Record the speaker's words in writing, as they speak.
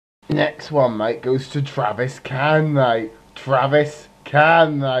Next one, mate, goes to Travis Cann, mate. Travis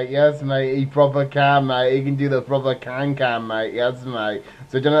Cann, mate. Yes, mate. He proper can, mate. He can do the proper can, mate. Yes, mate.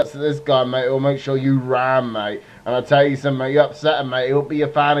 So don't upset this guy, mate. He'll make sure you ram, mate. And I'll tell you something, mate. You upset him, mate. He'll be a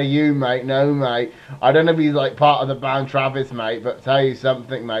fan of you, mate. No, mate. I don't know if he's like part of the band Travis, mate. But tell you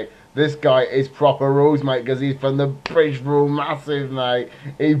something, mate. This guy is proper rules, mate, because he's from the Bridgerule Massive, mate.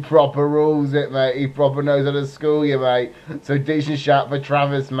 He proper rules it, mate. He proper knows how to school you, mate. So decent shout for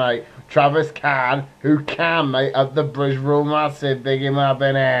Travis, mate. Travis Cann, who can, mate, of the Bridgerule Massive. Big him up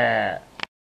in it.